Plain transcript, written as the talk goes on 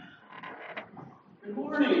Good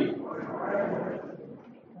morning.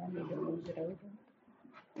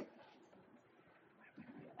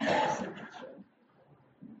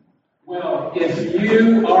 Well, if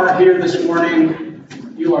you are here this morning,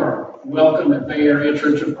 you are welcome at Bay Area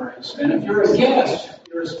Church of Christ. And if you're a guest,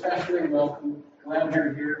 you're especially welcome. Glad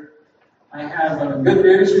you're here. I have good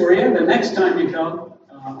news for you. The next time you come,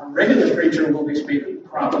 a regular preacher will be speaking,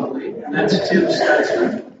 probably, and that's Tim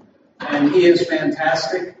Stutzman. And he is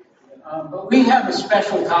fantastic. But we have a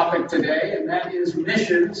special topic today, and that is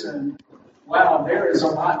missions. And wow, there is a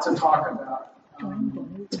lot to talk about.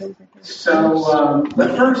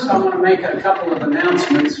 But first I want to make a couple of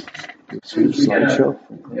announcements. I'll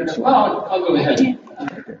go ahead. I'll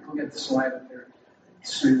get the slide up there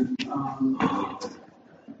soon.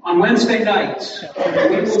 On Wednesday nights,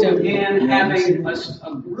 we will begin having a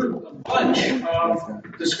bunch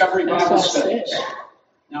of Discovery Bible studies.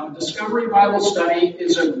 Now, Discovery Bible Study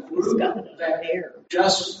is a group that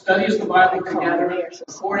just studies the Bible together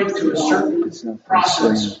according to a certain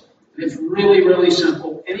process. It's really, really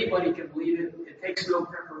simple. Anybody can lead it. It takes no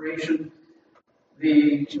preparation.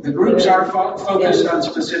 The groups are focused on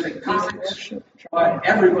specific topics, but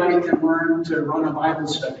everybody can learn to run a Bible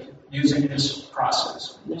study using this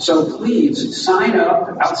process. So please sign up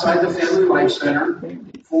outside the Family Life Center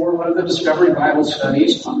for one of the Discovery Bible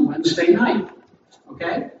studies on Wednesday night.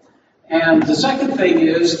 Okay? And the second thing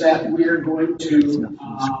is that we're going to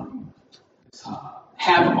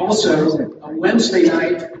have also a Wednesday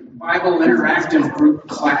night Bible interactive group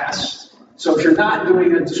class. So if you're not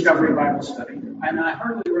doing a Discovery Bible study, and I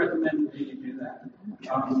hardly recommend that you do that,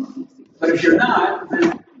 but if you're not,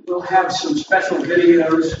 then we'll have some special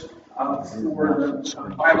videos for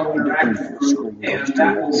the Bible interactive group, and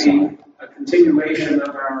that will be a continuation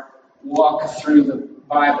of our walk through the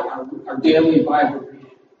Bible, our daily Bible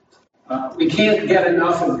reading. We can't get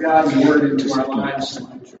enough of God's Word into our lives.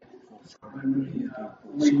 When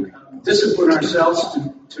we discipline ourselves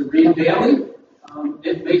to read daily,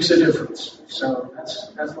 it makes a difference. So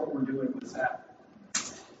that's what we're doing with that.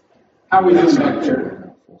 How are we doing back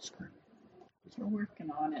there? We're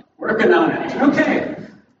working on it. Working on it. Okay.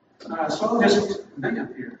 So I'll just hang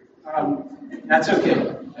up here. That's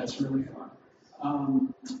okay. That's really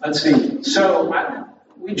fun. Let's see. So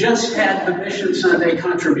we just had the Mission Sunday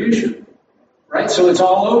contribution, right? So it's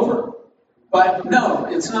all over. But no,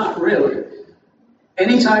 it's not really.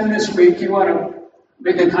 Anytime this week you want to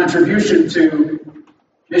make a contribution to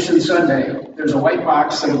Mission Sunday, there's a white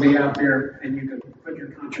box that'll be out there, and you can put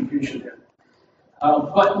your contribution in.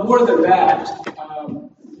 But more than that,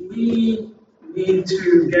 we need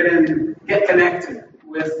to get connected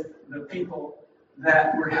with the people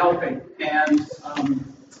that we're helping. And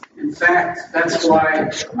in fact, that's why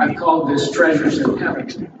I called this Treasures in Heaven.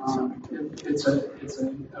 It's a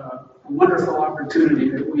wonderful opportunity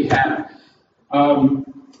that we have.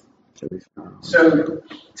 So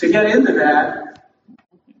to get into that,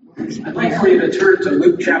 I'd like for you to turn to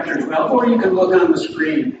Luke chapter 12, or you can look on the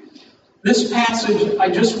screen. This passage, I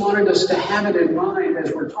just wanted us to have it in mind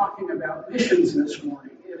as we're talking about missions this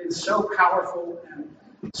morning. It is so powerful and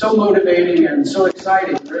so motivating and so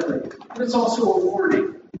exciting, really. But it's also a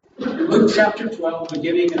warning. In Luke chapter 12,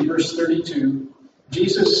 beginning in verse 32,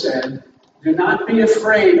 Jesus said, "Do not be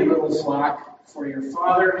afraid, little flock, for your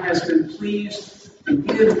Father has been pleased to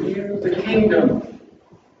give you the kingdom."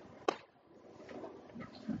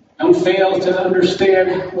 Don't fail to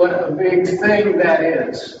understand what a big thing that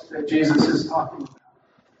is that Jesus is talking about.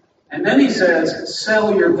 And then he says,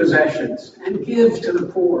 "Sell your possessions and give to the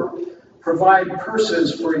poor. Provide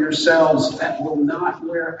purses for yourselves that will not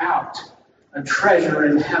wear out, a treasure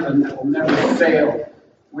in heaven that will never fail,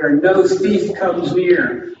 where no thief comes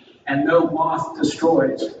near and no moth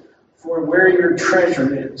destroys. For where your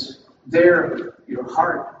treasure is, there your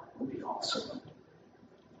heart will be also."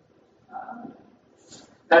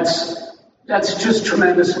 That's just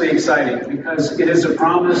tremendously exciting because it is a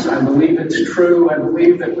promise. I believe it's true. I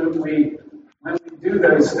believe that when we do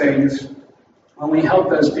those things, when we help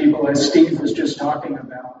those people, as Steve was just talking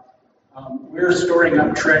about, we're storing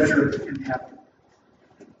up treasure in heaven.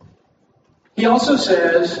 He also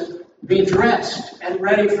says, "Be dressed and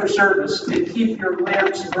ready for service, and keep your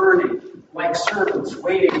lamps burning, like servants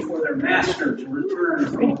waiting for their master's return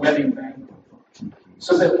from a wedding banquet,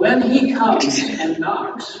 so that when he comes and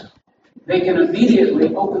knocks, they can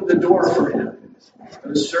immediately open the door for him."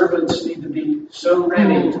 Those servants need to be so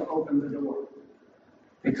ready to open the door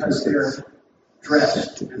because they're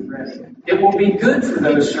dressed and ready. It will be good for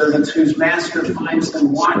those servants whose master finds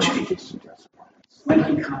them watching when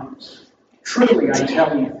he comes. Truly, I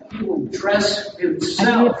tell you, he will dress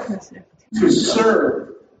himself to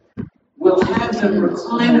serve, will will have them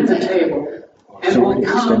recline at the table and will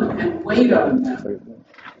come and wait on them.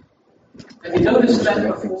 Have you noticed that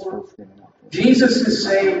before? Jesus is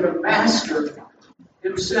saying the Master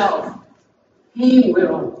himself, he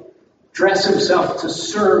will dress himself to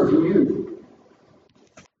serve you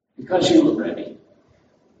because you were ready.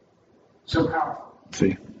 So powerful.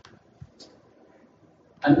 See.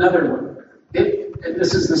 Another one. And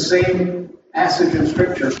this is the same passage of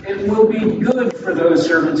Scripture. It will be good for those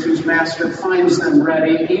servants whose master finds them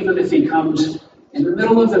ready, even if he comes in the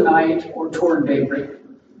middle of the night or toward daybreak.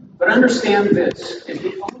 But understand this, if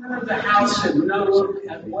the owner of the house had known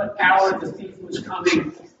at what hour the thief was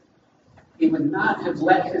coming, he would not have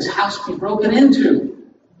let his house be broken into.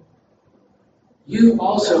 You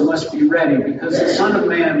also must be ready, because the Son of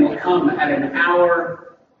Man will come at an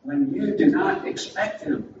hour when you do not expect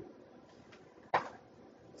him.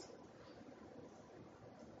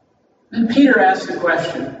 Then Peter asked the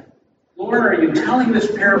question, Lord, are you telling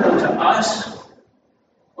this parable to us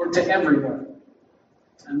or to everyone?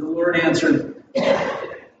 And the Lord answered. And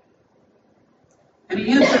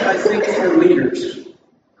he answered, I think, for leaders,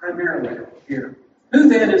 primarily here. Who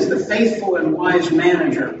then is the faithful and wise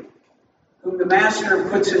manager, whom the master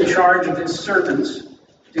puts in charge of his servants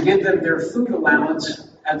to give them their food allowance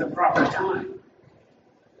at the proper time?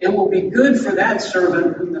 It will be good for that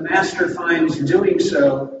servant whom the master finds doing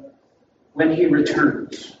so when he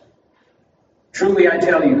returns. Truly, I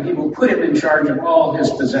tell you, he will put him in charge of all his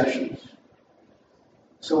possessions.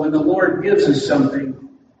 So when the Lord gives us something,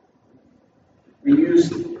 we use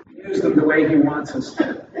them the way he wants us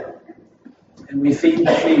to. And we feed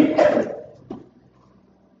the sheep.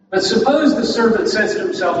 But suppose the servant says to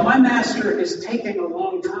himself, my master is taking a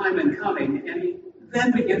long time in coming, and he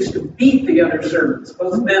then begins to beat the other servants,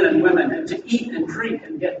 both men and women, and to eat and drink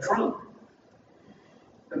and get drunk.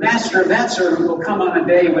 The master of that servant will come on a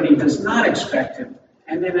day when he does not expect him,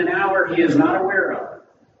 and in an hour he is not aware of.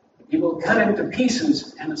 He will cut him to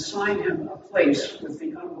pieces and assign him a place with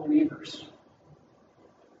the unbelievers.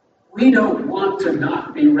 We don't want to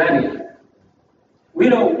not be ready. We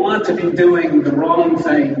don't want to be doing the wrong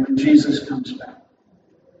thing when Jesus comes back,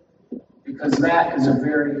 because that is a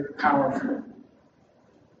very powerful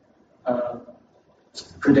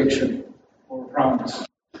prediction or promise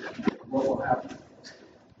of what will happen.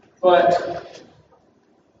 But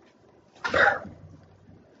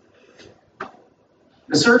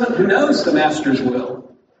the servant who knows the master's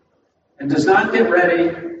will and does not get ready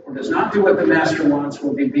or does not do what the master wants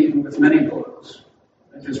will be beaten with many blows.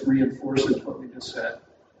 That just reinforces what we just said.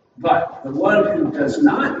 But the one who does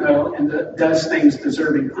not know and does things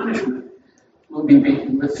deserving punishment will be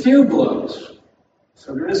beaten with few blows.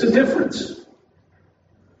 So there is a difference.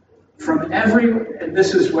 And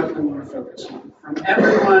this is what we want to focus on. From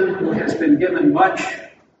everyone who has been given much,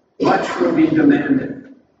 much will be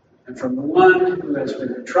demanded. And from the one who has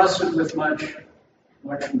been entrusted with much,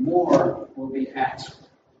 much more will be asked.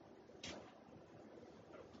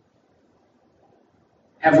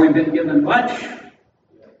 Have we been given much?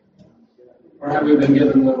 Or have we been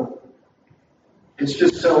given little? It's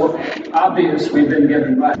just so obvious we've been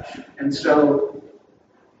given much. And so,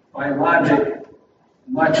 by logic,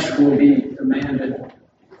 much will be demanded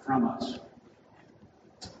from us.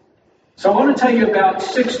 So I want to tell you about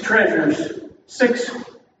six treasures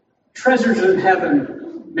in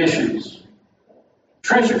heaven missions.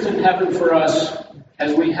 Treasures in heaven for us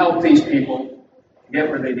as we help these people get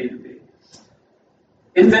where they need to be.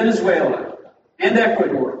 In Venezuela and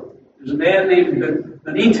Ecuador, there's a man named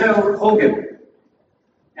Benito Hogan.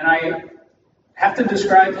 And I have to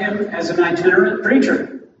describe him as an itinerant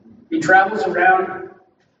preacher. He travels around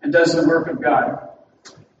and does the work of God.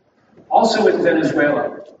 Also in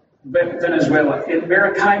Venezuela, in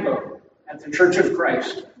Maracaibo, at the Church of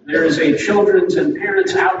Christ, there is a children's and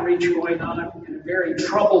parents outreach going on in a very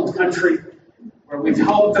troubled country where we've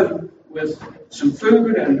helped them with some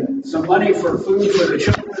food and some money for food for the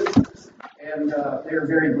children. And they are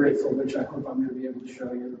very grateful, which I hope I'm going to be able to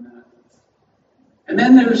show you in a minute. And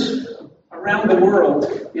then there's, around the world,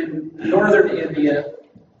 in northern India,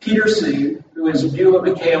 Peter Singh, who is Beulah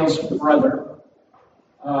McHale's brother.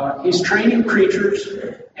 He's training preachers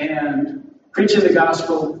and preaching the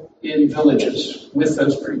gospel in villages with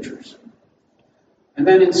those preachers. And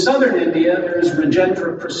then in southern India, there's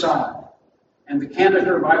Rajendra Prasad and the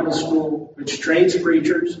Kandahar Bible School, which trains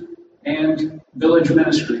preachers, and village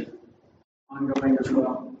ministry ongoing as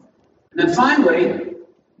well. And then finally,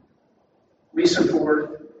 we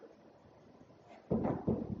support,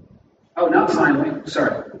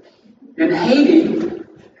 in Haiti,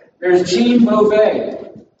 there's Jean Beauvais,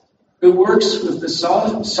 who works with the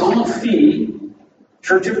Sanofi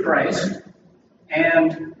Church of Christ,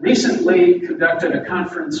 and recently conducted a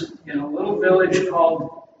conference in a little village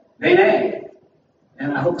called Benet.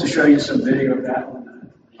 And I hope to show you some video of that one.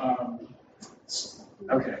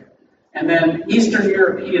 Okay. And then Eastern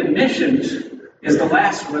European Missions is the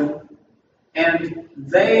last one, and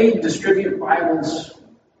they distribute Bibles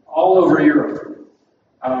all over Europe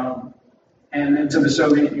and into the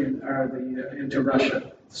Soviet Union, or into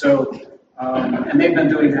Russia. So, and they've been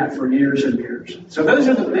doing that for years and years. So those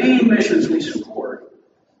are the main missions we support.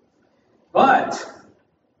 But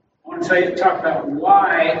I want to talk about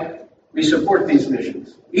why we support these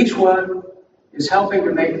missions. Each one is helping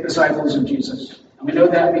to make disciples of Jesus. And we know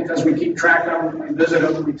that because we keep track of them, we visit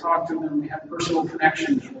them, we talk to them, we have personal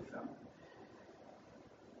connections with them.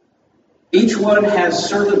 Each one has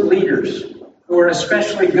servant leaders who are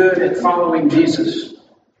especially good at following Jesus.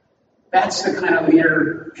 That's the kind of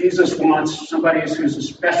leader Jesus wants, somebody who's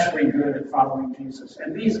especially good at following Jesus.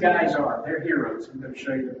 And these guys are. They're heroes. I'm going to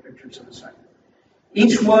show you the pictures in a second.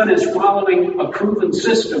 Each one is following a proven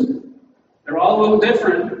system. They're all a little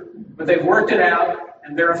different, but they've worked it out,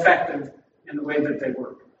 and they're effective in the way that they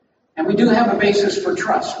work. And we do have a basis for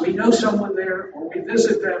trust. We know someone there, or we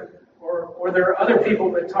visit them, or there are other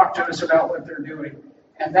people that talk to us about what they're doing.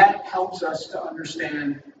 And that helps us to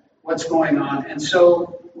understand what's going on. And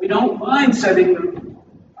so we don't mind sending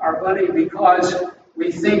our money because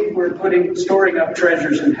we think we're storing up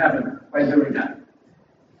treasures in heaven by doing that.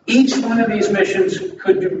 Each one of these missions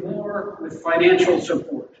could do more with financial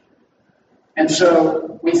support. And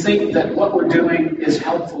so we think that what we're doing is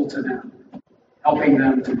helpful to them, helping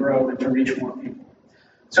them to grow and to reach more people.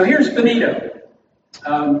 So here's Benito.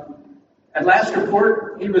 At last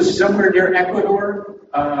report, he was somewhere near Ecuador,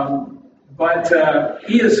 but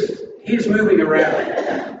he's moving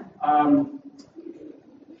around.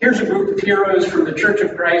 Here's a group of heroes from the Church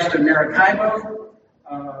of Christ in Maracaibo.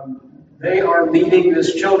 They are leading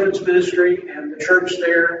this children's ministry and the church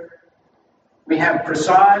there. We have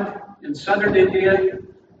Prasad in southern India.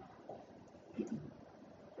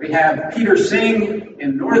 We have Peter Singh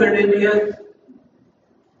in northern India.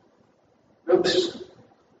 Oops,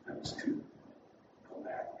 that was too. Go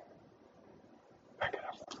back. Back it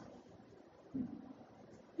up.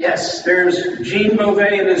 Yes, there's Jean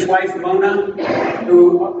Beauvais and his wife Mona,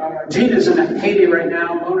 who Jean is in Haiti right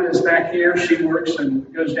now. Mona is back here. She works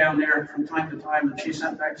and goes down there from time to time, and she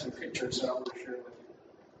sent back some pictures that I want to share with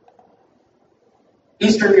you.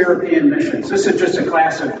 Eastern European missions. This is just a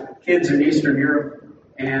class of kids in Eastern Europe,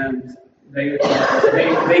 and they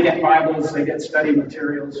get Bibles, they get study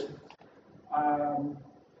materials.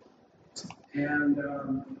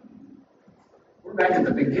 We're back at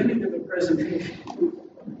the beginning of the presentation.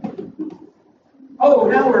 Oh,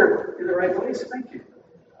 now we're in the right place. Thank you.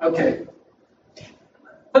 Okay.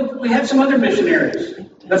 But we have some other missionaries.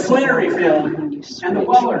 The Flannery family and the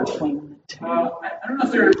Wallers. I don't know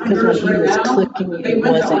if they're in Honduras right now, but they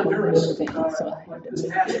went to Honduras this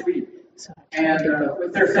past week. And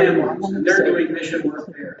with their families, and they're doing mission work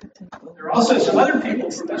there. There are also some other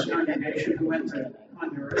people from this congregation who went to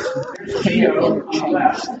Honduras. There's Gio on the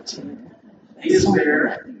left. He is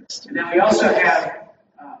there. And then we also have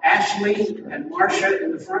Ashley and Marcia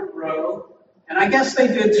in the front row. And I guess they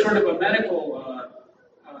did sort of a medical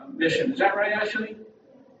mission. Is that right, Ashley?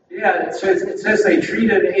 Yeah, it says they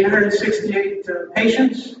treated 868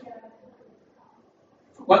 patients.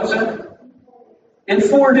 What was that? In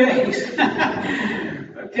 4 days.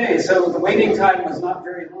 Okay, so the waiting time was not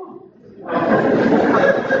very long.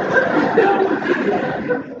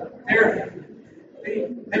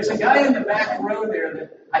 There's a guy in the back row there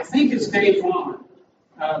that I think is Dave Vaughn.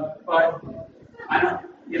 But I don't,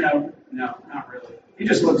 no, not really. He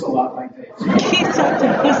just looks a lot like Dave. He's such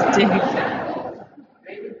a Dave.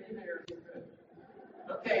 David, be there. Good.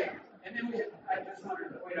 Okay, and then I just wanted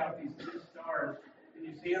to point out these two stars. Can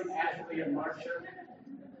you see them, Ashley and Marcia?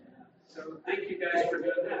 So thank you guys for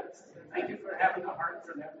doing that. Thank you for having a heart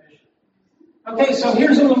for that mission. Okay, so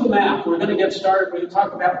here's a little map. We're going to get started. We're going to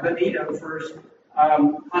talk about Benito first.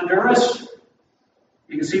 Honduras,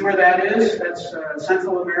 you can see where that is. That's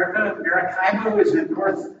Central America. Maracaibo is in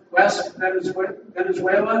northwest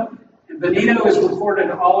Venezuela. And Benito is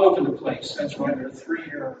reported all over the place. That's why there are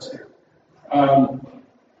 3 arrows there.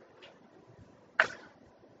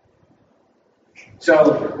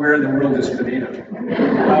 So, where in the world is Benito?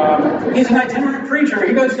 He's an itinerant preacher.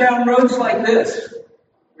 He goes down roads like this,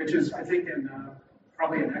 which is, I think,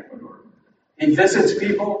 probably in Ecuador. He visits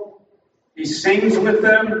people. He sings with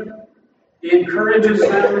them. He encourages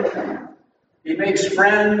them. He makes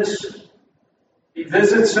friends. He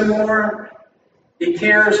visits some more. He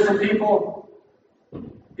cares for people.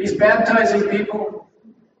 He's baptizing people.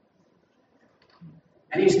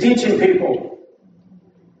 And he's teaching people.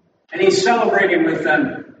 And he's celebrating with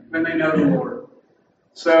them when they know the Lord.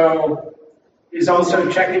 So he's also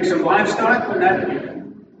checking some livestock when that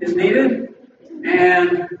is needed.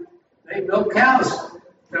 And they milk cows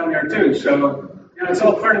down there too. So, it's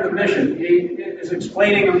all part of the mission. He is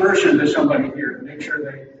explaining immersion to somebody here to make sure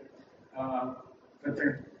they put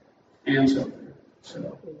their hands up there.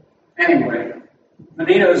 So, anyway,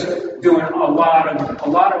 Benito's doing a lot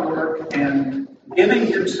of work and giving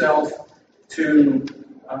himself to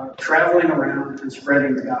traveling around and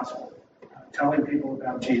spreading the gospel, telling people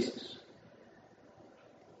about Jesus.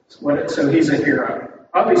 So he's a hero.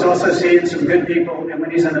 Oh, he's also seeing some good people, and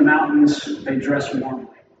when he's in the mountains, they dress warmly.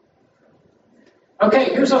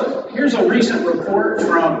 Okay, here's a recent report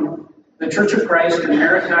from the Church of Christ in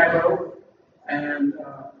Maracaibo, and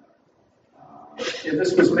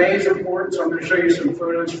this was May's report, so I'm going to show you some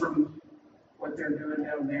photos from what they're doing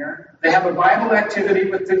down there. They have a Bible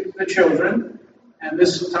activity with the children, and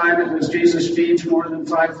this time it was Jesus Feeds More Than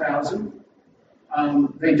 5,000.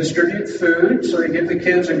 They distribute food, so they give the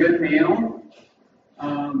kids a good meal.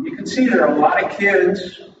 You can see there are a lot of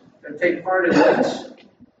kids that take part in this.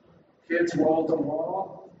 Kids wall to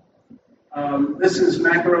wall. This is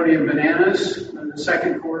macaroni and bananas, the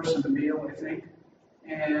second course of the meal, I think.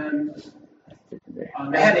 And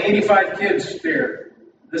they had 85 kids there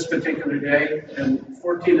this particular day, and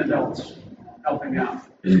 14 adults helping out.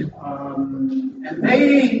 And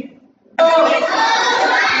they...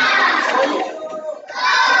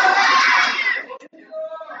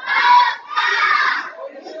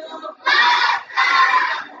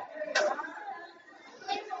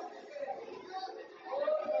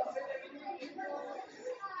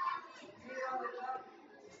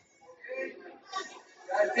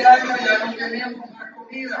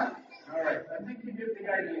 All right, I think you get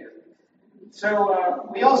the idea. So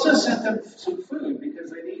we also sent them some food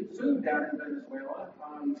because they need food down in Venezuela.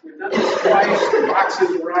 We've done this twice. The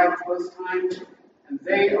boxes arrived both times, and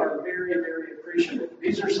they are very, very appreciative.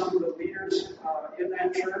 These are some of the leaders in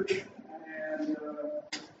that church, and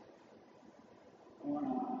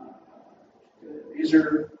these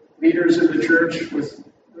are leaders in the church with,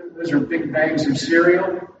 those are big bags of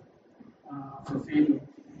cereal for feeding.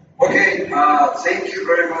 Okay, thank you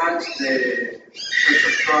very much, the Church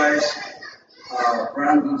of Christ,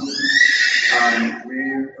 Brandon, and we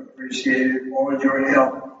appreciate all your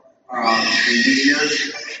help in these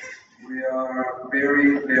years. We are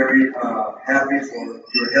very, very happy for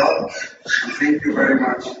your help, and thank you very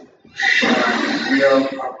much. We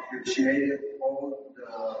appreciate all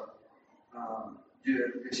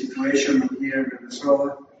the situation here in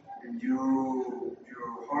Venezuela, and your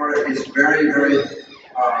heart is very, very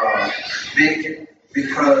big,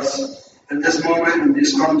 because at this moment in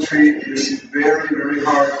this country it's very, very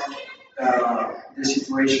hard, the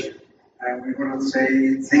situation, and we want to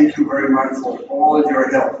say thank you very much for all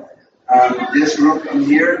your help. This group in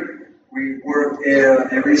here, we work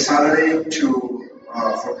every Saturday for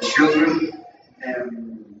the children,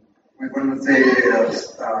 and we want to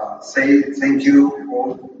say thank you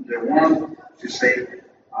all the one to say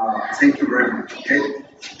thank you very much. Okay,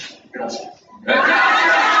 gracias.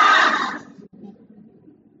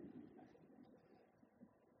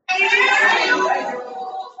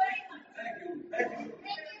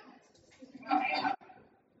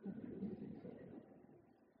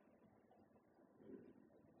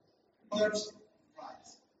 First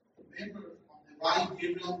Christ, member of the Divine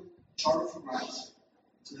Gabriel Church of Christ,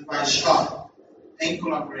 to the Vaishnav and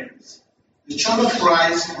collaborators. The Church of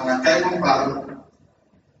Christ, Maracaibo, Palo,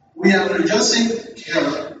 we are rejoicing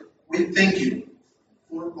here. We thank you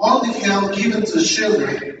for all the help given to the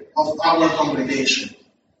children of our congregation.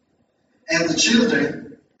 And the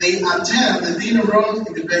children, they attend the dinner room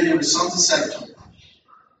in the Belo Horizonte sector.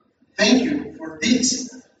 Thank you for these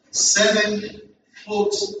 7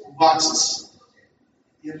 food boxes.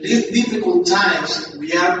 In these difficult times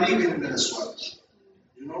we are living in Venezuela.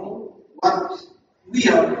 You know what we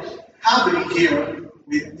are having here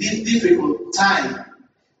with this difficult time,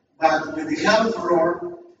 but with the help of the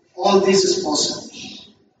Lord, all this is possible.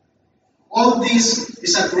 All this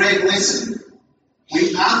is a great lesson.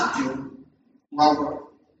 We ask you, our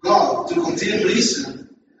God, to continue blessing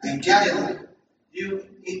and guiding you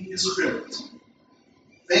in His Spirit.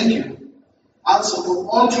 Thank you also for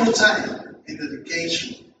all your time and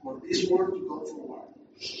dedication for this work to go forward.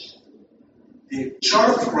 The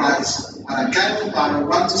Church of Christ, Maracaibo, Palo,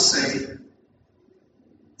 want to say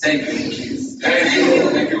Thank you. thank you. Thank you.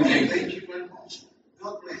 Thank you. Thank you very much.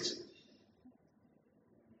 God bless you.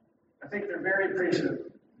 I think they're very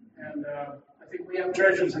appreciative, and I think we have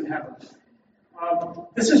treasures in heaven.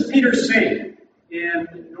 This is Peter Singh.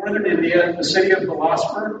 in northern India, the city of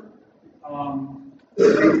Bilaspur.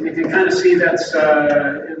 You can kind of see that's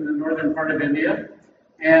in the northern part of India.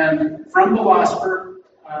 And from Bilaspur,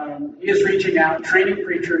 he is reaching out, training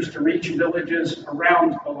preachers to reach villages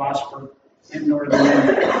around Bilaspur in northern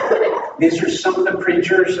India. These are some of the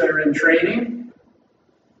preachers that are in training.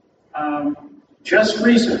 Just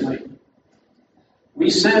recently, we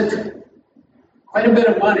sent quite a bit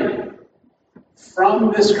of money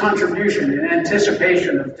from this contribution in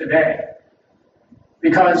anticipation of today,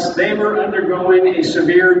 because they were undergoing a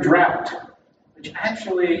severe drought, which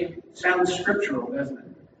actually sounds scriptural, doesn't it?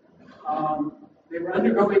 They were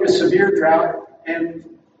undergoing a severe drought and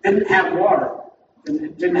didn't have water.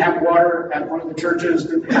 Didn't have water at one of the churches,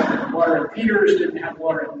 didn't have water at Peter's, didn't have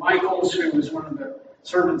water at Michael's, who was one of the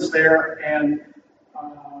servants there. And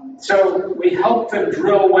so we helped them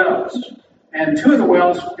drill wells. And two of the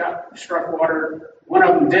wells struck water, one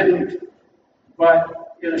of them didn't.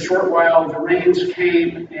 But in a short while, the rains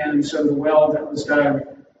came, and so the well that was dug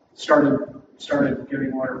started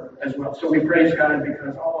giving water as well. So we praise God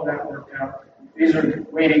because all of that worked out. These are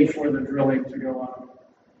waiting for the drilling to go on.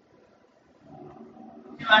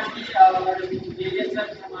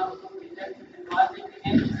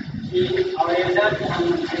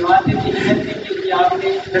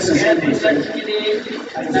 This is Hindi.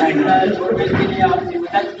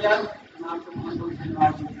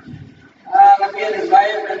 Again, his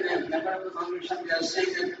wife and member of the congregation, they are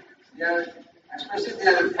saying that they are, especially they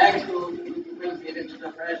are thankful to people related to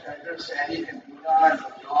the fresh writers, Eric and Buddha and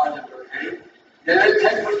George and Rohit. They are very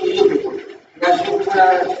thankful to you people because you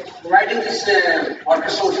are providing this water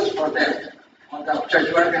sources for them on the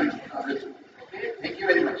church work and everything. Okay, thank you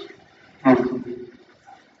very much.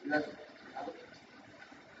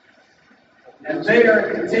 And they are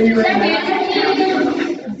continuing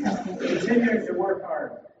to work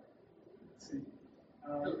hard.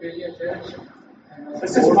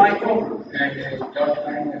 This is Michael. And George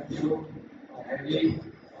and you, Harry,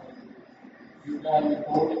 Utah,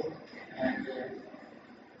 Nicole, and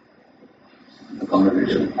The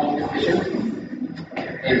congregation.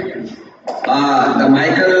 The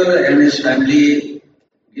Michael and his family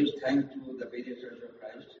gives thanks to the Berea Church of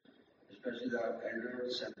Christ, especially the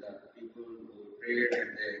elders and the people who prayed and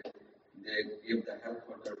they give the help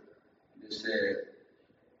for this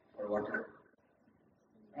for water.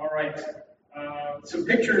 All right. Some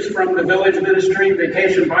pictures from the Village Ministry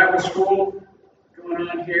Vacation Bible School going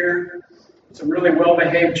on here. Some really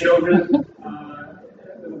well-behaved children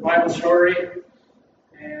with a Bible story.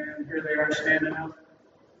 And here they are standing up.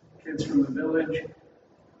 Kids from the village.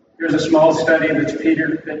 Here's a small study that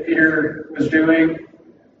Peter was doing.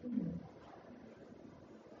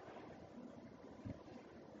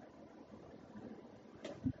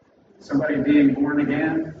 Somebody being born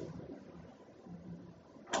again.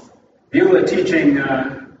 Beulah teaching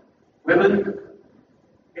women,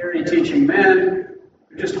 Harry teaching men,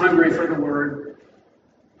 they're just hungry for the word.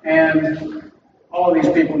 And all of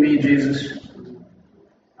these people need Jesus.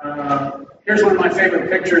 Here's one of my favorite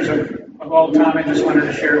pictures of all time. I just wanted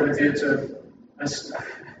to share it with you. It's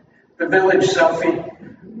the village selfie.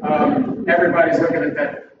 Everybody's looking at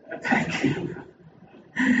that camera.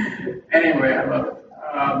 Anyway, I love it.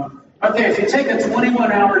 Okay, if you take a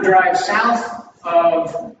 21-hour drive south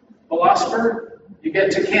of Bilaspur, you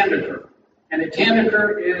get to Kandikar. And at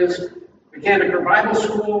Kandikar is the Kandikar Bible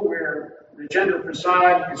School, where Rajendra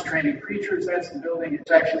Prasad is training preachers. That's the building. It's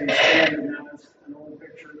actually expanded now. That's an old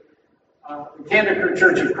picture. The Kandikar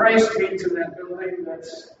Church of Christ meets in that building.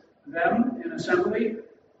 That's them in assembly.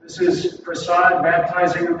 This is Prasad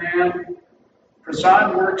baptizing a man.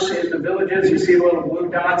 Prasad works in the villages. You see the little blue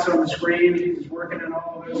dots on the screen. He's working in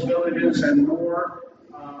all of those villages and more.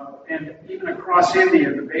 And even across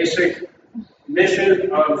India, the basic mission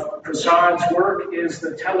of Prasad's work is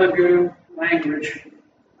the Telugu language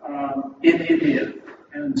in India.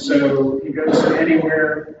 And so he goes to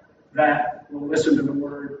anywhere that will listen to the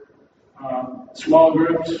word. Small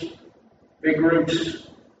groups, big groups,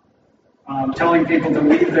 telling people to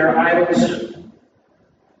leave their idols.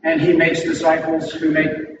 And he makes disciples who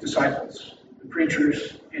make disciples, the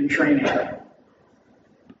preachers in training.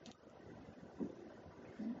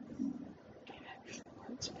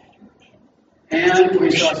 And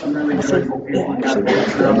we saw some really joyful people in trouble.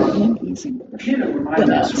 It reminded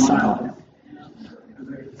us of smile.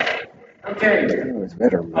 Okay. It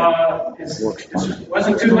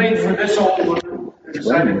wasn't too late for this old woman who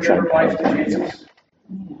decided to give her life to Jesus.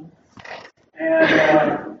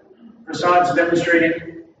 And Prasad's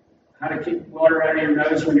demonstrating how to keep water out of your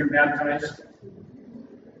nose when you're baptized.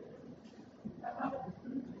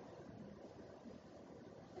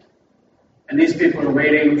 And these people are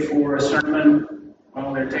waiting for a sermon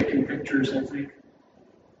while they're taking pictures, I think.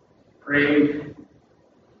 Praying.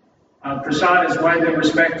 Prasad is widely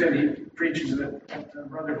respected. He preaches at the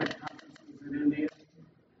Brotherhood conferences in India.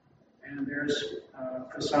 And there's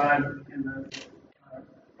Prasad in the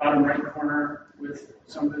bottom right corner with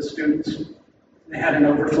some of the students. They had an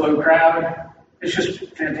overflow crowd. It's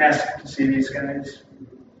just fantastic to see these guys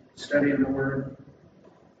studying the Word.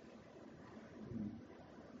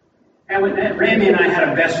 And Randy and I had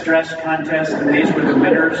a best dressed contest, and these were the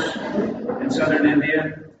winners in southern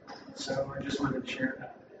India. So I just wanted to share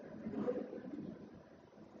that.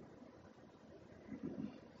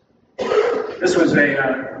 This was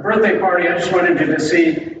a birthday party. I just wanted you to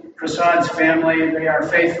see Prasad's family. They are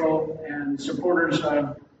faithful and supporters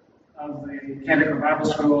of the Kandaker Bible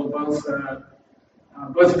School. Both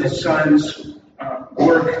of his sons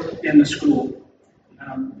work in the school.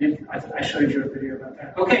 I showed you a video about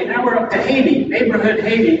that. Okay, now we're up to Haiti, neighborhood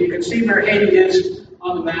Haiti. You can see where Haiti is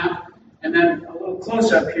on the map. And then a little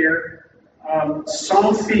close up here,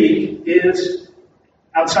 Saint-Fie is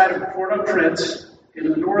outside of Port-au-Prince at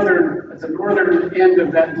the northern end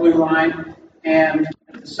of that blue line. And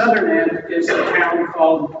at the southern end is a town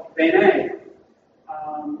called Benet.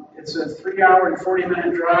 It's a 3-hour and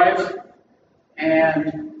 40-minute drive.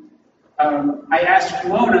 And I asked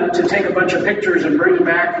Mona to take a bunch of pictures and bring them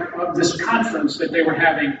back of this conference that they were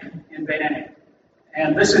having in Benet.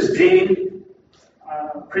 And this is Jean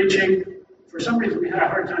preaching. For some reason, we had a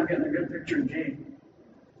hard time getting a good picture of Jean.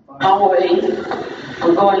 On way,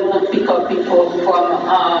 we're going to pick up people from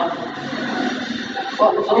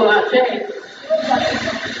OLJ.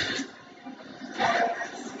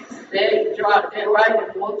 They ride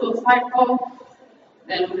a motorcycle.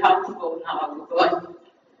 Then we have to go now. We're going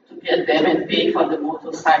to get them and pay for the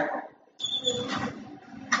motorcycle.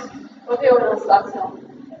 Okay, we're not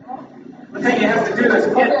The thing you have to do is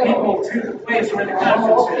get people to the place where the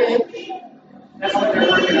conference is. That's what they're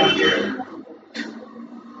working on here.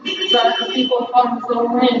 So people from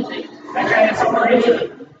Somalia. That guy is Somalia.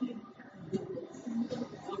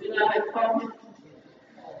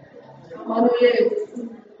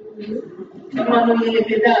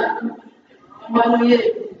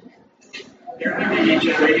 They're hugging each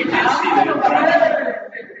other. You can't see them.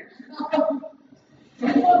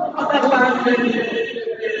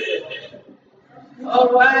 All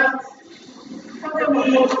right.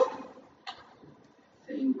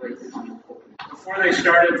 Before they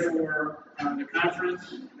started for the conference,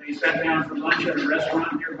 they sat down for lunch at a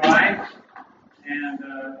restaurant nearby, and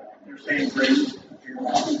they're saying grace here.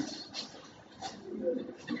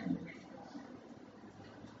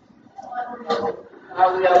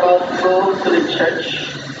 We are about to go to the church.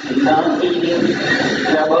 We're done eating. We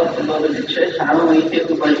are about to go to the church. I don't know if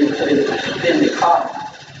everybody is in the car.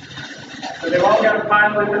 So they've all got to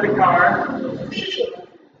pile into the car.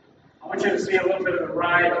 I want you to see a little bit of the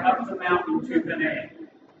ride up the mountain to Benet.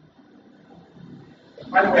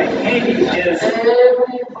 By the way, Haiti is...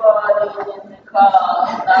 Everybody in the car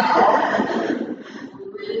now.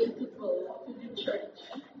 We're ready to go to the church.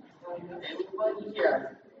 Everybody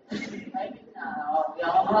here. Right now, we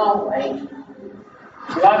are on our way.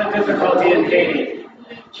 There's a lot of difficulty in Haiti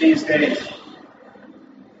these days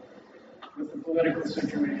with the political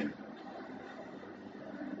situation.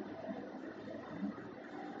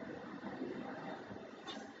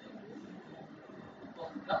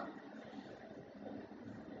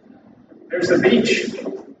 There's the beach.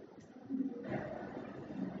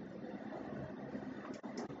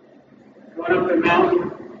 Going up the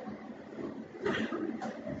mountain.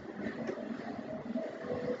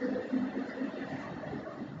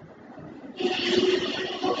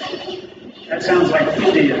 That sounds like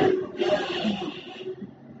India.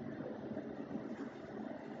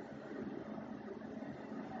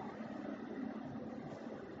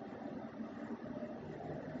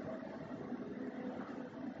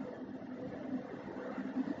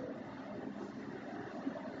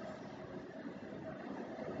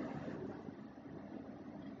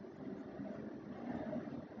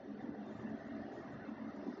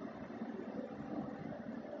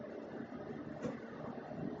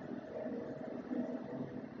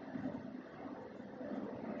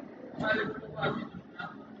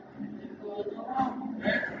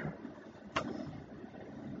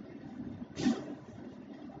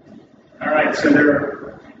 All right, so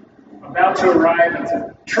they're about to arrive at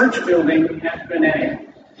the church building at Benet,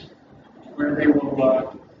 where they will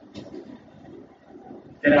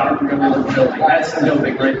get out and go to the building. That's the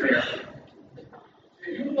building right there.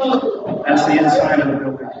 That's the inside of the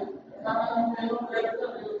building.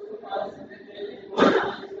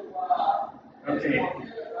 Okay.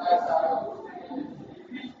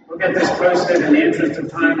 get this posted in the interest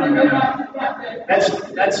of time.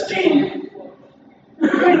 That's Gene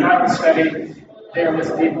doing Bible study there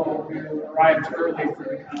with people who arrived early for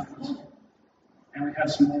the conference. And we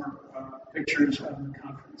have some more pictures of the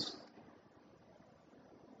conference.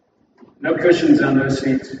 No cushions on those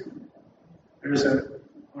seats. There's a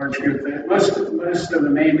large group there. Most of the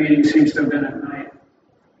main meeting seems to have been at night.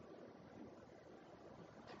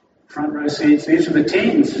 Front row seats. These are the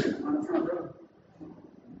teens on the front row.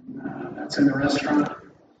 That's in the restaurant.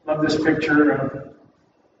 Love this picture of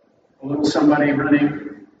a little somebody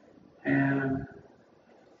running and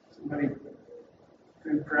somebody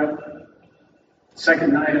food prep.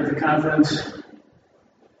 Second night of the conference.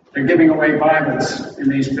 They're giving away Bibles in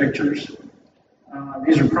these pictures.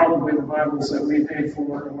 These are probably the Bibles that we paid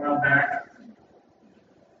for a while back.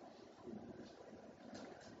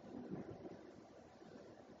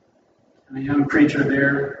 And a young preacher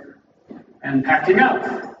there and packing up.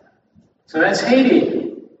 So that's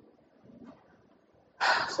Haiti.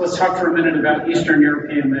 So let's talk for a minute about Eastern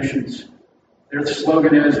European missions. Their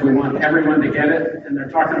slogan is, we want everyone to get it, and they're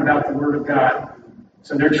talking about the Word of God.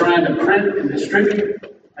 So they're trying to print and distribute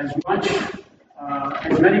as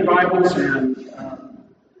many Bibles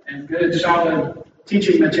and good, solid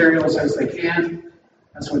teaching materials as they can.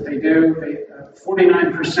 That's what they do.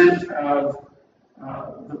 49% of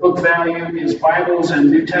the book value is Bibles and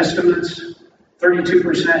New Testaments,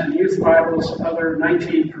 32% youth Bibles, other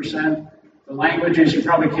 19%. The languages you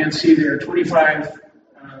probably can't see there, 25%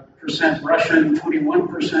 Russian,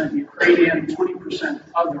 21% Ukrainian, 20%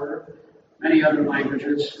 other, many other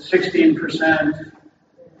languages, 16%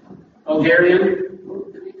 Bulgarian,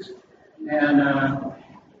 and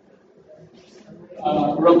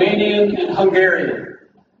Romanian and Hungarian.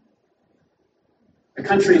 The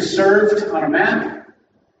countries served on a map,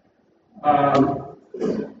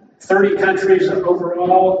 30 countries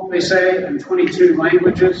overall, they say, and 22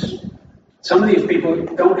 languages. Some of these people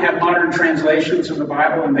don't have modern translations of the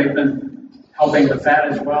Bible, and they've been helping with that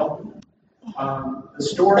as well. The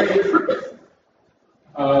story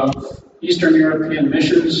of Eastern European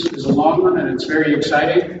missions is a long one, and it's very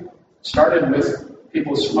exciting. It started with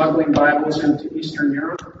people smuggling Bibles into Eastern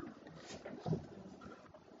Europe.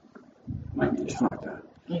 Might need to talk that.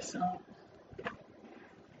 Yes, sir.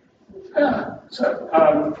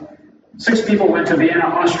 So 6 people went to Vienna,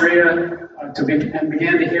 Austria, and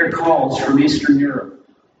began to hear calls from Eastern Europe.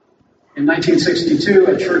 In 1962,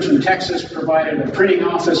 a church in Texas provided a printing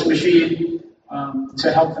office machine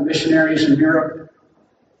to help the missionaries in Europe,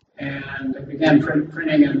 and they began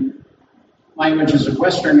printing in languages of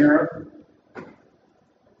Western Europe.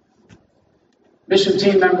 Mission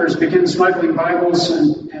team members began smuggling Bibles,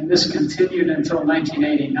 and this continued until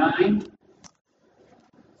 1989.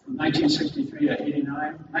 From 1963 to 89.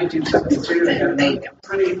 1972, they had another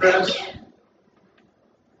printing press.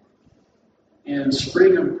 In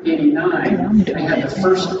spring of 89, they had the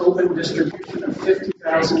first open distribution of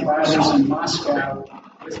 50,000 Bibles in Moscow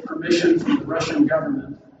with permission from the Russian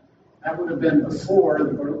government. That would have been before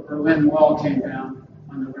the Berlin Wall came down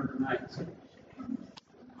on November 9th.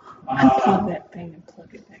 Unplug that thing and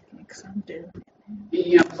plug it back in because I'm doing it.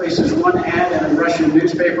 EEM places one ad in a Russian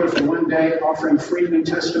newspaper for one day offering free New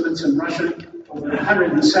Testaments in Russian. Over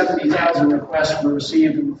 170,000 requests were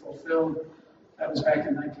received and fulfilled. That was back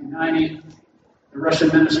in 1990. The Russian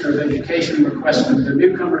Minister of Education requested the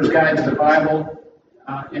Newcomer's Guide to the Bible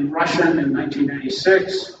in Russian in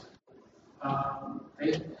 1996.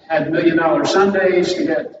 They had $1 Million Sundays to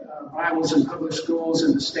get Bibles in public schools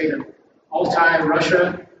in the state of Altai,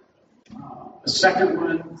 Russia. A second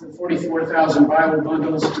one for 44,000 Bible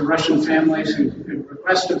bundles to Russian families who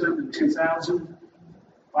requested them in 2000.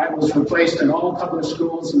 Bibles were placed in all public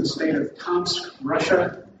schools in the state of Tomsk,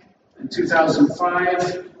 Russia. In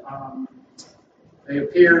 2005, they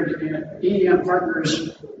appeared in EEM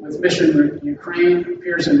Partners with Mission Ukraine,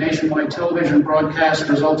 appears in nationwide television broadcasts,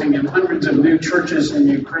 resulting in hundreds of new churches in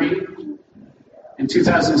Ukraine. In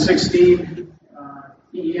 2016,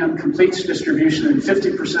 EEM completes distribution in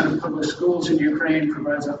 50% of public schools in Ukraine,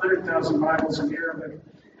 provides 100,000 Bibles in Arabic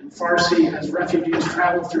and Farsi as refugees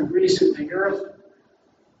travel through Greece into Europe.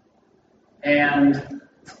 And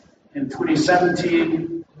in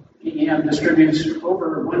 2017, EEM distributes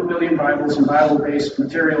over 1 million Bibles and Bible-based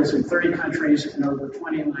materials in 30 countries in over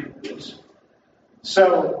 20 languages.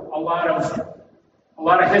 So a lot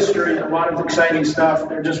of history, a lot of exciting stuff.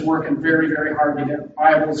 They're just working very, very hard to get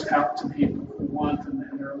Bibles out to people who want them,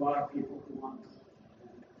 and there are a lot of people who want them.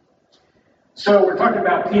 So we're talking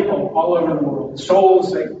about people all over the world,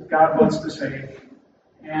 souls that God wants to save,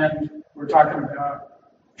 and we're talking about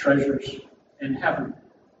treasures in heaven.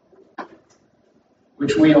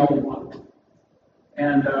 which we all want.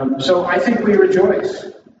 And so I think we rejoice.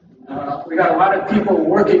 We got a lot of people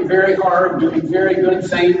working very hard, doing very good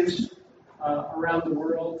things around the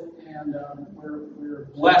world, and we're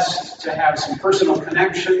blessed to have some personal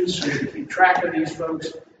connections so we can keep track of these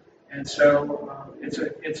folks. And so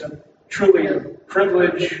it's truly a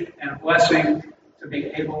privilege and a blessing to be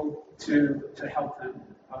able to help them.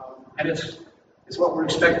 And it's what we're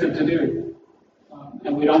expected to do.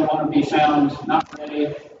 And we don't want to be found not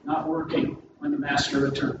ready, not working when the Master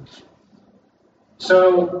returns.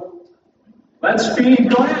 So let's be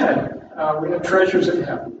glad. We have treasures in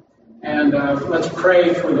heaven. And let's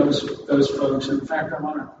pray for those folks. In fact, I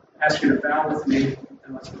want to ask you to bow with me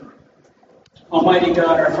and let's pray. Almighty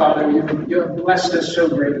God, our Father, you have blessed us so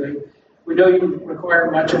greatly. We know you require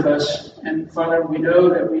much of us. And Father, we know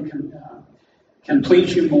that we can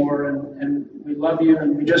please you more. And we love you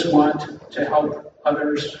and we just want to help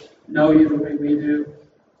others know you the way we do.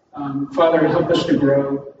 Father, help us to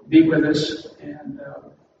grow. Be with us and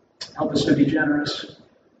help us to be generous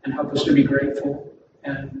and help us to be grateful.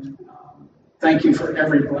 And thank you for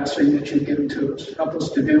every blessing that you've given to us. Help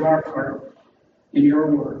us to do our part in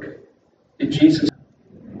your work. In Jesus'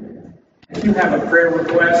 name. If you have a prayer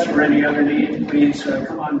request or any other need, please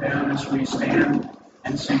come on down as we stand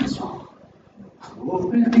and sing a song.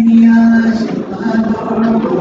 Open the eyes of my heart.